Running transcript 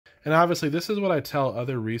And obviously, this is what I tell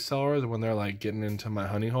other resellers when they're like getting into my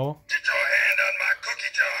honey hole. Get your hand on my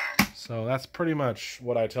cookie jar. So that's pretty much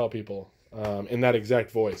what I tell people in that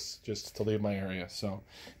exact voice, just to leave my area. So,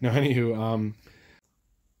 no, anywho,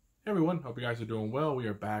 hey everyone, hope you guys are doing well. We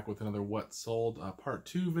are back with another What Sold Part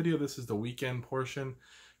 2 video. This is the weekend portion.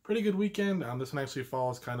 Pretty good weekend. This one actually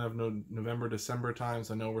falls kind of November, December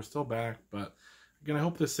times. I know we're still back, but again, I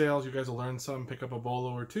hope the sales, you guys will learn something, pick up a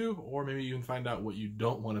BOLO or two, or maybe you can find out what you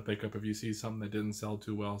don't want to pick up if you see something that didn't sell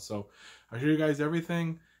too well. So I show you guys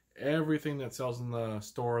everything that sells in the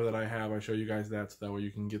store that I have. I show you guys that so that way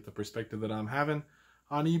you can get the perspective that I'm having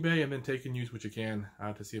on eBay and then take and use what you can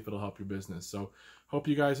to see if it'll help your business. So hope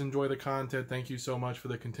you guys enjoy the content. Thank you so much for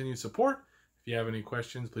the continued support. If you have any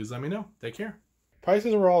questions, please let me know. Take care.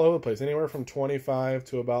 Prices were all over the place, anywhere from 25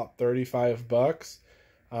 to about 35 bucks.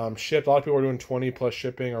 Shipped, a lot of people were doing 20 plus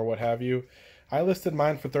shipping or what have you. I listed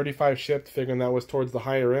mine for 35 shipped, figuring that was towards the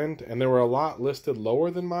higher end, and there were a lot listed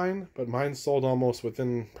lower than mine, but mine sold almost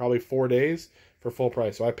within probably 4 days for full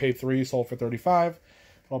price. So I paid 3, sold for 35.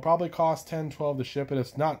 It'll probably cost 10, 12 to ship it.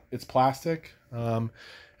 It's plastic. And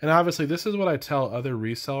obviously this is what I tell other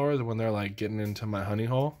resellers when they're like getting into my honey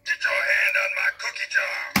hole. Get your hand on my cookie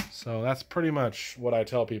jar. So that's pretty much what I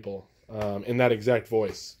tell people in that exact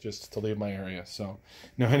voice, just to leave my area. So,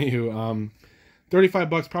 no, anywho, 35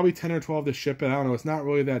 bucks, probably 10 or 12 to ship it. I don't know. It's not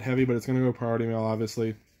really that heavy, but it's going to go priority mail,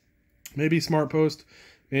 obviously. Maybe Smart Post,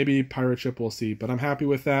 maybe Pirate Ship, we'll see. But I'm happy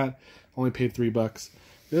with that. Only paid 3 bucks.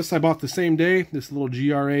 This I bought the same day. This little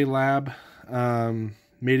GRA Lab,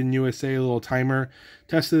 made in USA, little timer.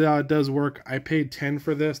 Tested it out. It does work. I paid 10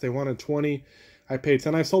 for this. They wanted 20. I paid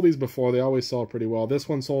 10. I sold these before. They always sell pretty well. This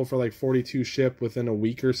one sold for like 42 shipped within a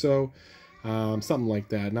week or so. Something like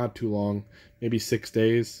that. Not too long. Maybe 6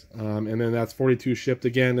 days. And then that's 42 shipped.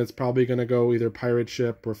 Again, it's probably going to go either Pirate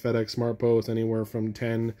Ship or FedEx Smart Post, anywhere from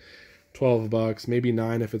 10, 12 bucks. Maybe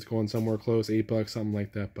 9 if it's going somewhere close. 8 bucks, something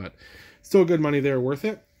like that. But still good money there. Worth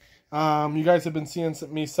it. You guys have been seeing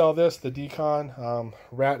me sell this. The Decon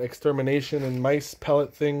rat extermination and mice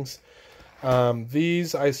pellet things.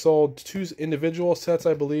 These I sold 2 individual sets,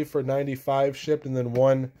 I believe, for 95 shipped, and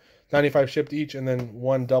then 95 shipped each, and then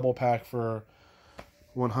 1 double pack for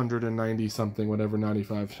 190 something, whatever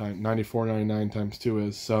 94.99 times 2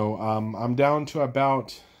 is. So I'm down to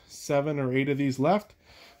about 7 or 8 of these left.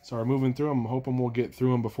 So we're moving through them. I'm hoping we'll get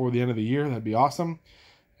through them before the end of the year. That'd be awesome.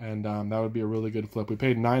 And that would be a really good flip. We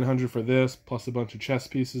paid $900 for this, plus a bunch of chess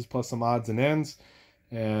pieces, plus some odds and ends.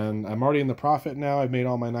 And I'm already in the profit now. I've made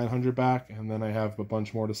all my $900 back, and then I have a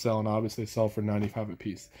bunch more to sell, and obviously sell for $95 a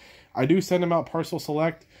piece. I do send them out parcel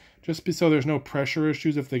select, just so there's no pressure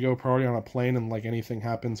issues if they go priority on a plane and like anything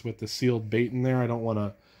happens with the sealed bait in there. I don't want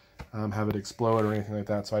to have it explode or anything like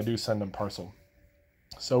that, so I do send them parcel.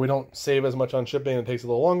 So we don't save as much on shipping. It takes a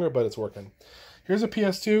little longer, but it's working. Here's a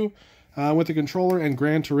PS2 with the controller and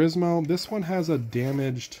Gran Turismo. This one has a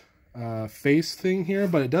damaged face thing here,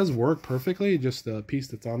 but it does work perfectly. Just the piece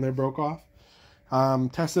that's on there broke off.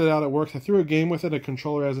 Tested it out, it works. I threw a game with it, a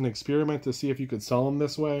controller, as an experiment to see if you could sell them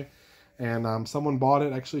this way. And someone bought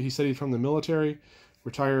it. Actually, he said he's from the military,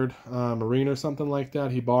 retired Marine or something like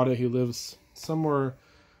that. He bought it. He lives somewhere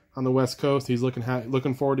on the West Coast. He's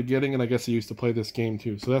looking forward to getting it. I guess he used to play this game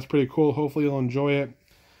too. So that's pretty cool. Hopefully you'll enjoy it.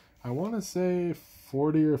 I want to say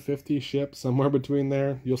 40 or 50 shipped, somewhere between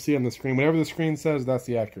there. You'll see on the screen. Whatever the screen says, that's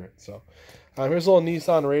the accurate. So here's a little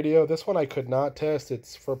Nissan radio. This one I could not test.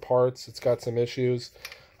 It's for parts. It's got some issues.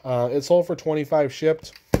 It sold for 25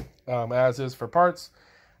 shipped, as is for parts.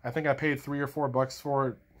 I think I paid 3 or 4 bucks for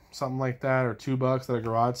it, something like that, or 2 bucks at a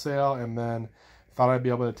garage sale, and then thought I'd be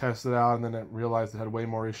able to test it out, and then I realized it had way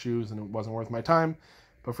more issues and it wasn't worth my time.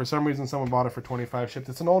 But for some reason, someone bought it for 25 shipped.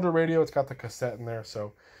 It's an older radio. It's got the cassette in there,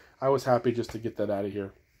 so I was happy just to get that out of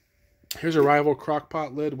here. Here's a Rival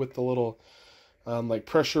crockpot lid with the little like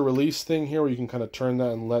pressure release thing here where you can kind of turn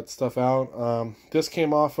that and let stuff out. This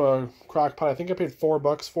came off a crockpot. I think I paid 4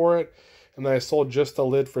 bucks for it, and then I sold just the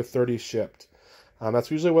lid for 30 shipped.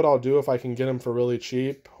 That's usually what I'll do if I can get them for really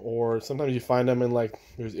cheap, or sometimes you find them and like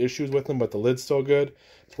there's issues with them, but the lid's still good.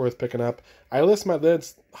 It's worth picking up. I list my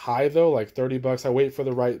lids high though, like 30 bucks. I wait for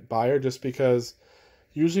the right buyer just because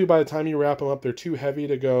usually by the time you wrap them up, they're too heavy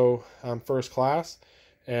to go first class,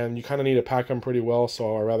 and you kind of need to pack them pretty well.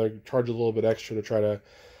 So I'd rather charge a little bit extra to try to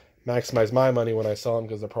maximize my money when I sell them,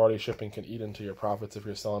 because the priority shipping can eat into your profits if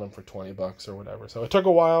you're selling them for 20 bucks or whatever. So it took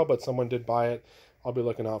a while, but someone did buy it. I'll be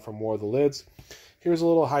looking out for more of the lids. Here's a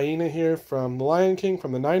little hyena here from The Lion King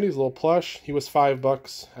from the 90s, a little plush. He was 5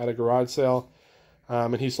 bucks at a garage sale,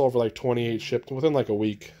 and he sold for like 28 shipped within like a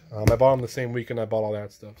week. I bought him the same weekend I bought all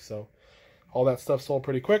that stuff. So All that stuff sold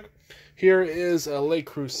pretty quick. Here is a Le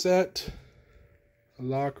Creuset,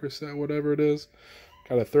 whatever it is.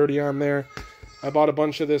 Got a 30 on there. I bought a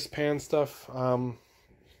bunch of this pan stuff, Le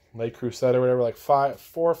Creuset or whatever, like 4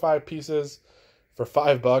 or 5 pieces for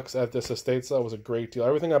 $5 at this estate sale. It was a great deal.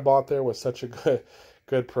 Everything I bought there was such a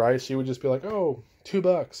good price. She would just be like, oh,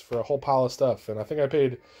 $2 for a whole pile of stuff. And I think I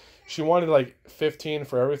paid, she wanted like 15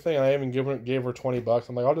 for everything, and I even gave her $20.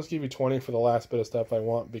 I'm like, I'll just give you 20 for the last bit of stuff I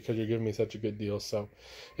want because you're giving me such a good deal. So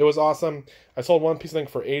it was awesome. I sold one piece, I think,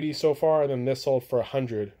 for 80 so far, and then this sold for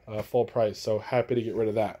 100 full price. So happy to get rid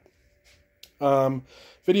of that.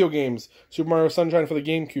 Video games. Super Mario Sunshine for the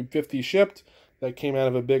GameCube, 50 shipped. That came out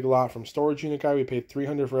of a big lot from Storage Unit Guy. We paid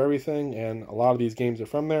 $300 for everything, and a lot of these games are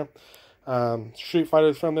from there. Street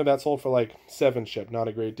Fighter's from there. That sold for like 7 shipped. Not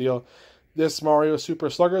a great deal. This Mario Super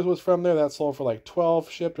Sluggers was from there. That sold for like 12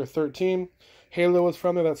 shipped or 13. Halo was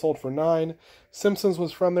from there. That sold for 9. Simpsons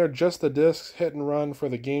was from there. Just the discs, Hit and Run for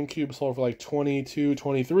the GameCube, sold for like 22,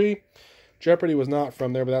 23. Jeopardy was not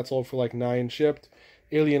from there, but that sold for like 9 shipped.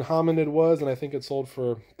 Alien Hominid was, and I think it sold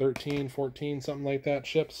for 13, 14, something like that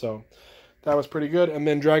shipped. So that was pretty good. And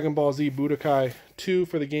then Dragon Ball Z Budokai 2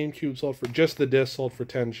 for the GameCube sold for just the disc, sold for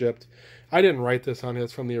 10 shipped. I didn't write this on it.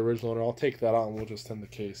 It's from the original, and I'll take that out and we'll just end the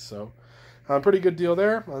case. So pretty good deal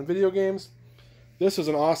there on video games. This is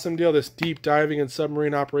an awesome deal. This Deep Diving and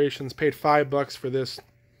Submarine Operations. Paid $5 for this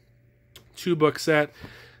 2-book set.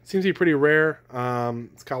 Seems to be pretty rare.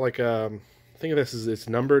 It's got like a, I think this is, it's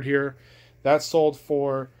numbered here. That sold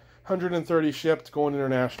for 130 shipped, going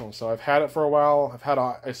international. So I've had it for a while.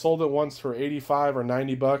 I sold it once for 85 or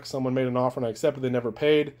 90 bucks. Someone made an offer and I accepted. They never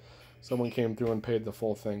paid. Someone came through and paid the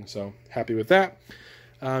full thing. So happy with that.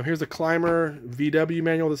 Here's a Climber VW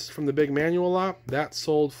manual. This is from the big manual lot. That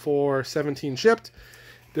sold for 17 shipped.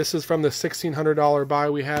 This is from the $1,600 buy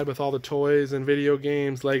we had with all the toys and video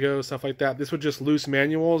games, Lego, stuff like that. This was just loose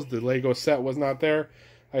manuals. The Lego set was not there.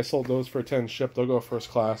 I sold those for 10 shipped. They'll go first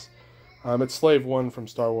class. It's Slave 1 from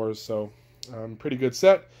Star Wars, so pretty good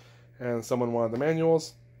set. And someone wanted the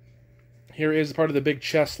manuals. Here is part of the big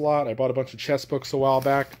chess lot. I bought a bunch of chess books a while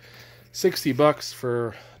back. $60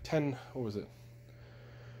 for 10, what was it?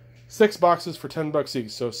 6 boxes for $10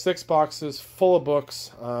 each. So 6 boxes full of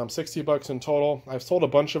books, $60 in total. I've sold a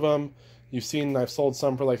bunch of them. You've seen I've sold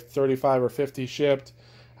some for like 35 or 50 shipped.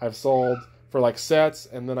 I've sold for like sets,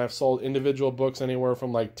 and then I've sold individual books anywhere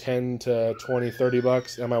from like 10 to 20, 30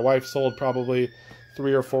 bucks. And my wife sold probably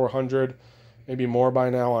 300 or 400, maybe more by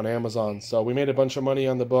now on Amazon. So we made a bunch of money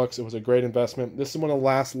on the books. It was a great investment. This is one of the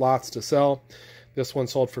last lots to sell. This one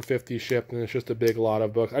sold for 50 shipped, and it's just a big lot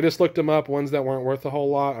of books. I just looked them up, ones that weren't worth a whole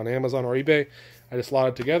lot on Amazon or eBay. I just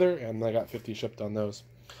lotted together, and I got 50 shipped on those.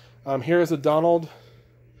 Here is a Donald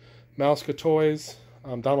Mouska Toys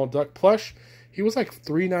Donald Duck plush. He was like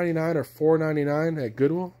 $3.99 or $4.99 at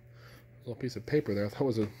Goodwill. A little piece of paper there. I thought it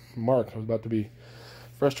was a mark. I was about to be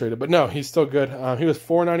frustrated. But no, he's still good. He was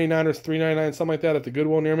 $4.99 or $3.99, something like that at the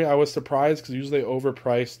Goodwill near me. I was surprised because usually they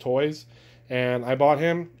overprice toys. And I bought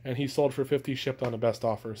him, and he sold for 50 shipped on the best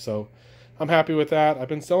offer. So I'm happy with that. I've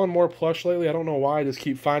been selling more plush lately. I don't know why. I just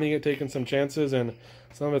keep finding it, taking some chances, and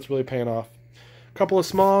some of it's really paying off. A couple of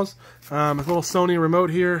smalls. A little Sony remote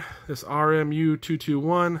here. This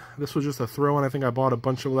RMU221. This was just a throw-in. I think I bought a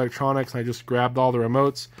bunch of electronics, and I just grabbed all the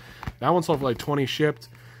remotes. That one sold for like 20 shipped.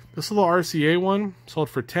 This little RCA one sold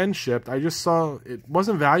for 10 shipped. I just saw it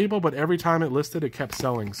wasn't valuable, but every time it listed, it kept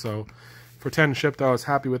selling. So for 10 shipped, I was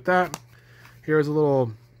happy with that. Here's a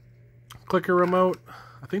little clicker remote.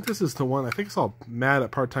 I think this is the one. I think it's all mad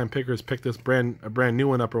at Part-Time Pickers picked this a brand new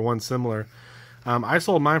one up or one similar. I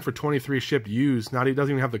sold mine for 23 shipped used. Now it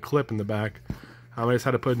doesn't even have the clip in the back. I just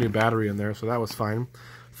had to put a new battery in there, so that was fine.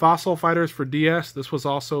 Fossil Fighters for DS. This was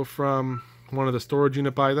also from one of the storage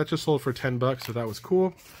unit buys. That just sold for 10 bucks, so that was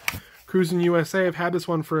cool. Cruising USA. I've had this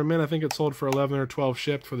one for a minute. I think it sold for 11 or 12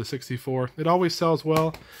 shipped for the 64. It always sells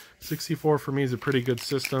well. 64 for me is a pretty good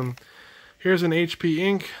system. Here's an HP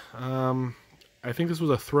Inc. I think this was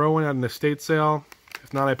a throw-in at an estate sale.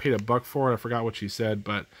 If not, I paid $1 for it. I forgot what she said,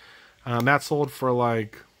 but that sold for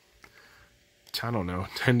like, I don't know,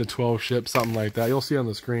 10 to 12 ships, something like that. You'll see on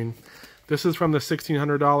the screen. This is from the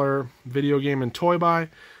 $1,600 video game and toy buy.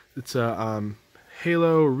 It's a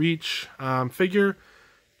Halo Reach figure,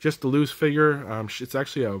 just a loose figure. It's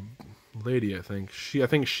actually a lady, I think. I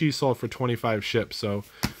think she sold for 25 ships, so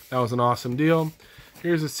that was an awesome deal.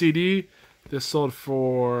 Here's a CD. This sold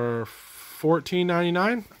for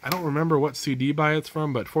 $14.99. I don't remember what CD buy it's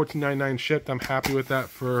from, but $14.99 shipped. I'm happy with that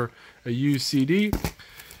for a used CD.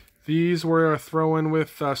 These were a throw-in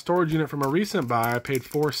with a storage unit from a recent buy. I paid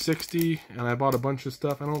 $4.60, and I bought a bunch of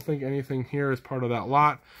stuff. I don't think anything here is part of that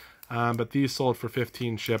lot. But these sold for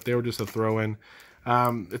 15 shipped. They were just a throw-in.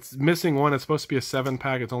 It's missing one. It's supposed to be a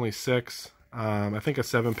 7-pack. It's only 6. I think a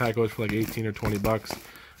 7-pack goes for like 18 or 20 bucks.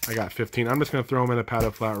 I got 15. I'm just going to throw them in a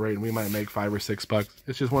padded flat rate, and we might make 5 or 6 bucks.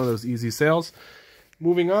 It's just one of those easy sales.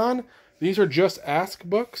 Moving on, these are Just Ask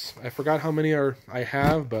books. I forgot how many I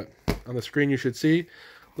have, but on the screen you should see.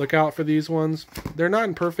 Look out for these ones. They're not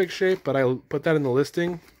in perfect shape, but I put that in the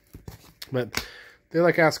listing. But they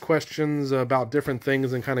like ask questions about different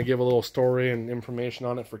things and kind of give a little story and information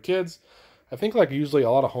on it for kids. I think like usually a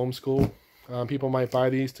lot of homeschool people might buy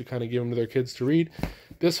these to kind of give them to their kids to read.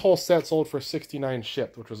 This whole set sold for $69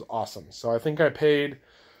 shipped, which was awesome. So I think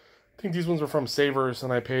these ones were from Savers,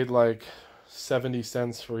 and I paid like 70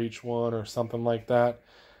 cents for each one or something like that.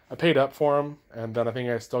 I paid up for them, and then I think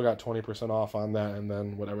I still got 20% off on that, and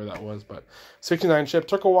then whatever that was. But 69 shipped.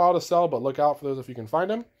 Took a while to sell, but look out for those if you can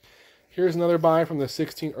find them. Here's another buy from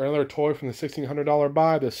another toy from the $1,600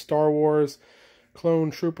 buy. The Star Wars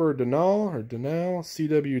Clone Trooper Denal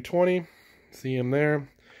CW20. See him there.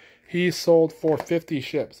 He sold for 50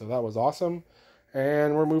 shipped, so that was awesome.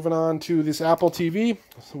 And we're moving on to this Apple TV.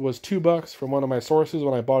 This was $2 from one of my sources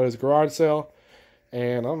when I bought his garage sale.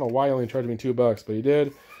 And I don't know why he only charged me $2, but he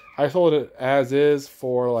did. I sold it as is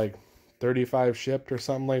for like 35 shipped or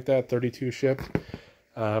something like that, 32 shipped.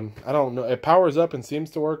 I don't know. It powers up and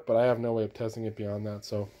seems to work, but I have no way of testing it beyond that,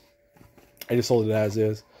 so I just sold it as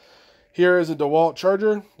is. Here is a DeWalt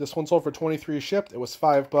charger. This one sold for 23 shipped. It was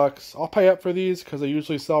 $5. I'll pay up for these because they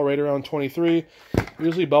usually sell right around 23.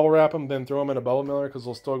 Usually bubble wrap them, then throw them in a bubble mailer because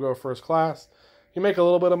they'll still go first class. You make a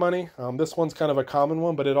little bit of money. This one's kind of a common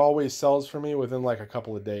one, but it always sells for me within like a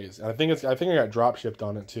couple of days. And I think I got drop shipped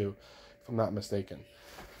on it too, if I'm not mistaken.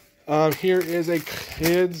 Here is a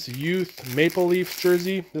kids youth Maple Leafs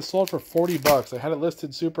jersey. This sold for $40. I had it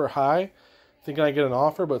listed super high, thinking I'd get an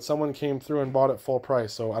offer, but someone came through and bought it full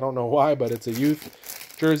price. So I don't know why, but it's a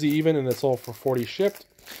youth jersey even, and it sold for 40 shipped.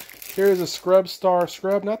 Here's a Scrub Star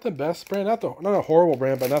Scrub. Not the best brand, not a horrible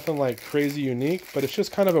brand, but nothing like crazy unique. But it's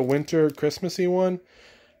just kind of a winter Christmassy one.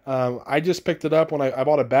 I just picked it up when I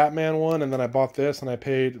bought a Batman one, and then I bought this, and I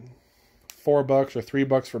paid $4 or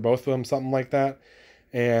 $3 for both of them, something like that.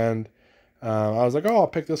 And I was like, oh, I'll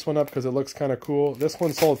pick this one up because it looks kind of cool. This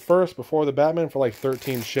one sold first before the Batman for like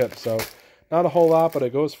 13 shipped. So not a whole lot, but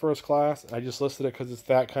it goes first class. I just listed it because it's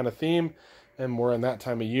that kind of theme, and we're in that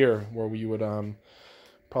time of year where we would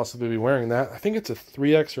possibly be wearing that. I think it's a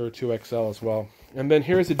 3X or a 2XL as well. And then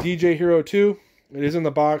here's a DJ Hero 2. It is in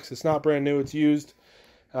the box. It's not brand new. It's used.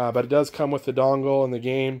 But it does come with the dongle and the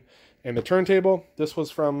game and the turntable. This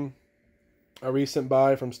was from a recent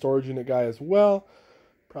buy from Storage Unit Guy as well.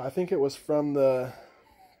 I think it was from the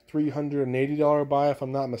 $380 buy, if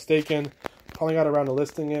I'm not mistaken. Probably got around to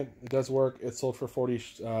listing it. It does work. It sold for 40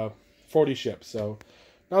 ships. So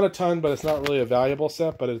not a ton, but it's not really a valuable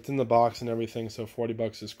set, but it's in the box and everything, so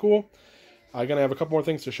 $40 is cool. I'm going to have a couple more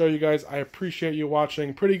things to show you guys. I appreciate you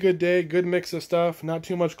watching. Pretty good day, good mix of stuff. Not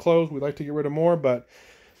too much clothes. We'd like to get rid of more, but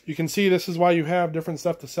you can see this is why you have different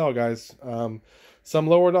stuff to sell, guys. Some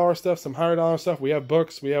lower dollar stuff, some higher dollar stuff. We have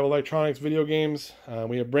books, we have electronics, video games.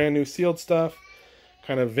 We have brand new sealed stuff,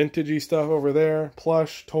 kind of vintagey stuff over there,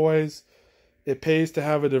 plush, toys. It pays to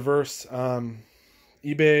have a diverse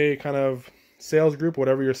eBay kind of sales group,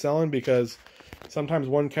 whatever you're selling, because sometimes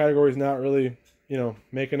one category is not really,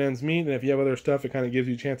 making ends meet, and if you have other stuff, it kind of gives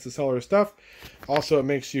you a chance to sell other stuff. Also, it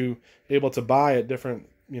makes you able to buy at different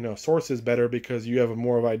sources better because you have a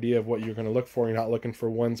more of an idea of what you're going to look for. You're not looking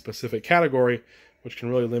for one specific category, which can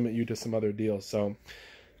really limit you to some other deals. So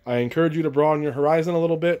I encourage you to broaden your horizon a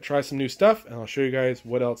little bit, try some new stuff, and I'll show you guys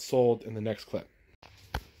what else sold in the next clip.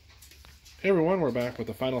 Hey everyone, we're back with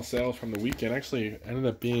the final sales from the weekend. Actually ended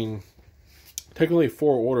up being technically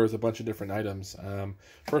 4 orders, a bunch of different items.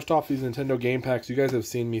 First off, these Nintendo game packs. You guys have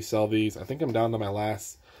seen me sell these. I think I'm down to my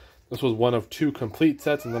last. This was one of 2 complete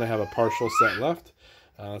sets, and then I have a partial set left.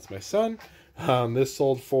 That's my son. This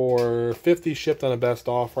sold for 50 shipped on a best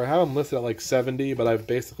offer. I have them listed at like 70, but I've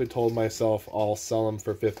basically told myself I'll sell them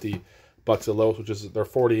for 50 bucks at lowest, which is they're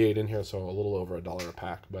 48 in here, so a little over $1 a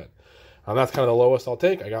pack. But that's kind of the lowest I'll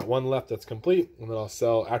take. I got one left that's complete, and then I'll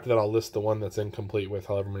sell. After that, I'll list the one that's incomplete with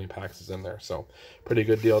however many packs is in there. So pretty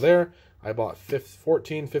good deal there. I bought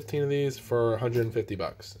 15 of these for 150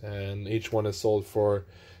 bucks, and each one is sold for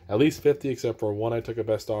at least 50, except for one I took a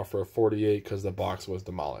best offer of 48 because the box was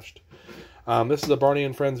demolished. This is a Barney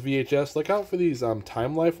and Friends VHS. Look out for these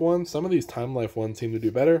Time Life ones. Some of these Time Life ones seem to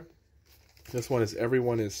do better. This one is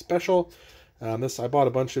Everyone is Special. I bought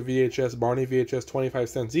a bunch of VHS, Barney VHS, 25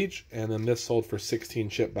 cents each, and then this sold for 16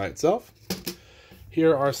 shipped by itself.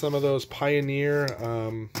 Here are some of those Pioneer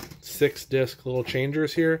 6-disc little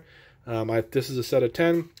changers here. This is a set of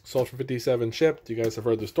 10, sold for $57 shipped. You guys have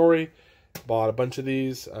heard the story. Bought a bunch of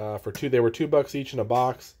these for $2. They were $2 each in a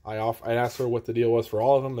box. I asked her what the deal was for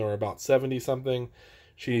all of them. There were about 70 something.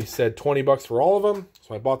 She said $20 for all of them,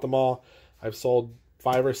 so I bought them all. I've sold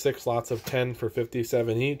 5 or 6 lots of 10 for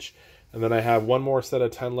 $57 each. And then I have one more set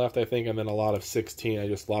of 10 left, I think, and then a lot of 16. I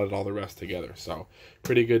just lotted all the rest together. So,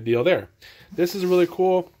 pretty good deal there. This is really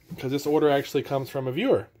cool because this order actually comes from a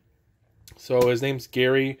viewer. So, his name's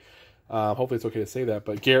Gary. Hopefully it's okay to say that.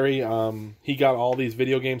 But Gary, he got all these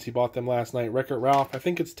video games. He bought them last night. Wreck-It Ralph, I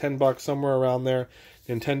think it's $10, somewhere around there.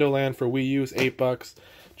 Nintendo Land for Wii U is $8.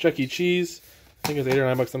 Chuck E. Cheese, I think it's $8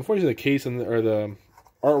 or $9. Unfortunately, the case or the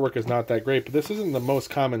artwork is not that great. But this isn't the most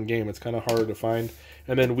common game. It's kind of harder to find.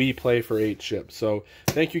 And then We Play for $8 shipped. So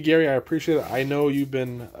thank you, Gary. I appreciate it. I know you've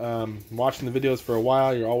been watching the videos for a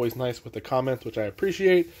while. You're always nice with the comments, which I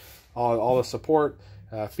appreciate. All the support,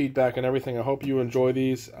 feedback, and everything. I hope you enjoy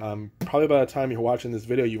these. Probably by the time you're watching this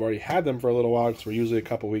video, you've already had them for a little while because we're usually a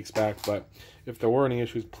couple weeks back. But if there were any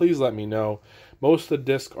issues, please let me know. Most of the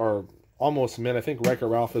discs are almost mint. I think Wreck-It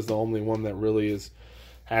Ralph is the only one that really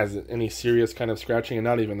has any serious kind of scratching, and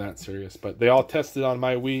not even that serious. But they all tested on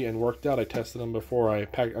my Wii and worked out. I tested them before I'm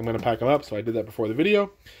going to pack them up, so I did that before the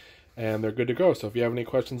video. And they're good to go. So if you have any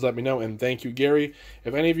questions, let me know. And thank you, Gary.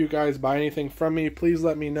 If any of you guys buy anything from me, please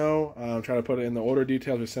let me know. Try to put it in the order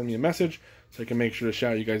details or send me a message so I can make sure to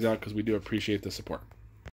shout you guys out because we do appreciate the support.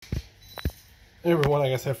 Hey everyone, I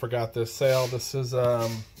guess I forgot this sale. This is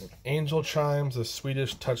Angel Chimes, a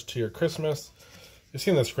Swedish touch to your Christmas. You see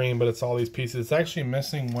on the screen, but it's all these pieces. It's actually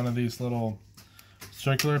missing one of these little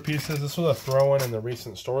circular pieces. This was a throw-in the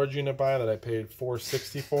recent storage unit buy that I paid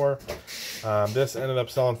 $4.60 for. This ended up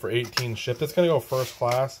selling for $18 shipped. It's going to go first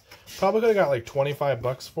class. Probably could have got like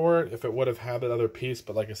 $25 for it if it would have had that other piece,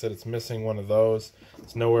 but like I said, it's missing one of those.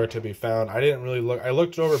 It's nowhere to be found. I didn't really look. I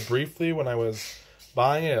looked over briefly when I was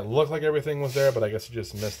buying it. It looked like everything was there, but I guess I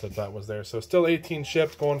just missed that was there. So still 18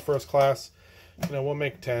 shipped, going first class. You know, we'll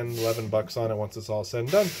make 10, 11 bucks on it once it's all said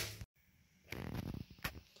and done.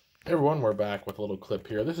 Hey everyone, we're back with a little clip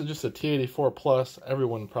here. This is just a T84 Plus.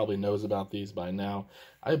 Everyone probably knows about these by now.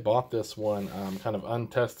 I bought this one kind of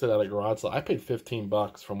untested at a garage sale. I paid 15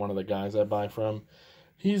 bucks from one of the guys I buy from.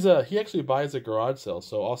 He actually buys at garage sales,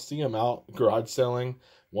 so I'll see him out garage selling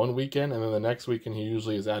one weekend, and then the next weekend he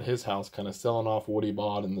usually is at his house kind of selling off what he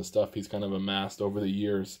bought and the stuff he's kind of amassed over the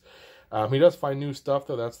years. He does find new stuff,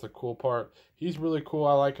 though. That's the cool part. He's really cool.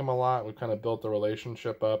 I like him a lot. We've kind of built the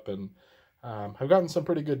relationship up, and I've gotten some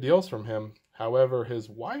pretty good deals from him. However, his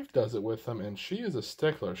wife does it with him, and she is a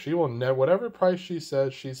stickler. She will never, whatever price she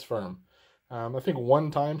says, she's firm. I think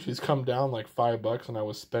one time she's come down like $5, and I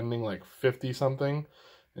was spending like 50 something,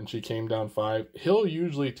 and she came down 5. He'll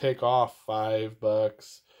usually take off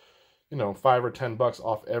 $5, you know, 5 or 10 bucks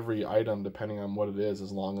off every item, depending on what it is,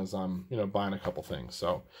 as long as I'm, you know, buying a couple things.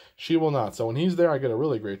 So she will not. So when he's there, I get a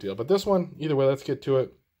really great deal. But this one, either way, let's get to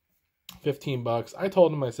it. 15 bucks. I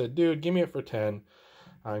told him, I said, dude, give me it for 10.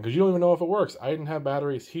 Because you don't even know if it works. I didn't have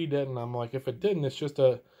batteries. He didn't. I'm like, if it didn't, it's just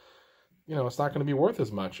you know, it's not going to be worth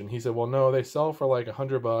as much. And he said, well, no, they sell for like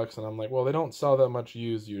 $100. And I'm like, well, they don't sell that much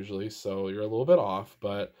used usually. So you're a little bit off.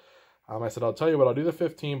 But I said, I'll tell you what, I'll do the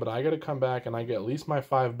 15, but I got to come back and I get at least my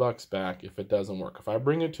 $5 back if it doesn't work. If I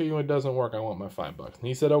bring it to you and it doesn't work, I want my $5. And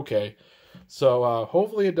he said, okay. So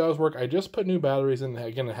hopefully it does work. I just put new batteries in.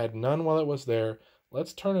 Again, I had none while it was there.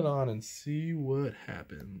 Let's turn it on and see what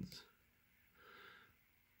happens.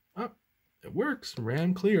 Oh, it works.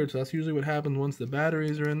 RAM cleared. So that's usually what happens once the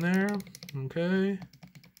batteries are in there. Okay.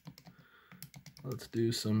 Let's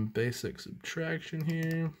do some basic subtraction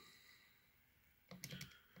here.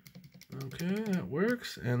 Okay, that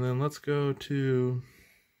works. And then let's go to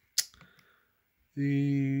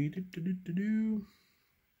the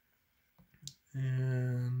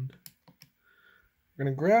and we're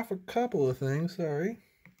gonna graph a couple of things. Sorry,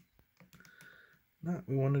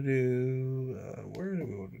 we want to do where do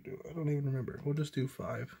we want to do? I don't even remember. We'll just do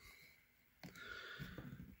 5.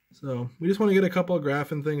 So we just want to get a couple of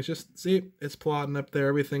graphing things. Just see, it's plotting up there.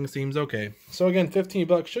 Everything seems okay. So again, 15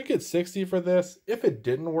 bucks. Should get 60 for this. If it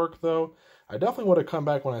didn't work though, I definitely would have come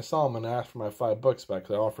back when I saw him and asked for my $5 back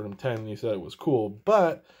because I offered him 10 and he said it was cool.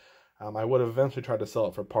 But I would have eventually tried to sell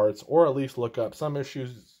it for parts or at least look up some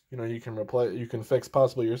issues. You know, you can fix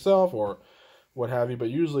possibly yourself or what have you. But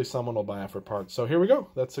usually someone will buy it for parts. So here we go.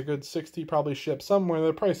 That's a good 60. Probably shipped somewhere.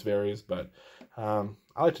 The price varies, but I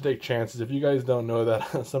like to take chances. If you guys don't know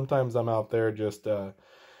that, sometimes I'm out there just, I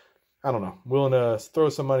don't know, willing to throw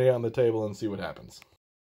some money on the table and see what happens.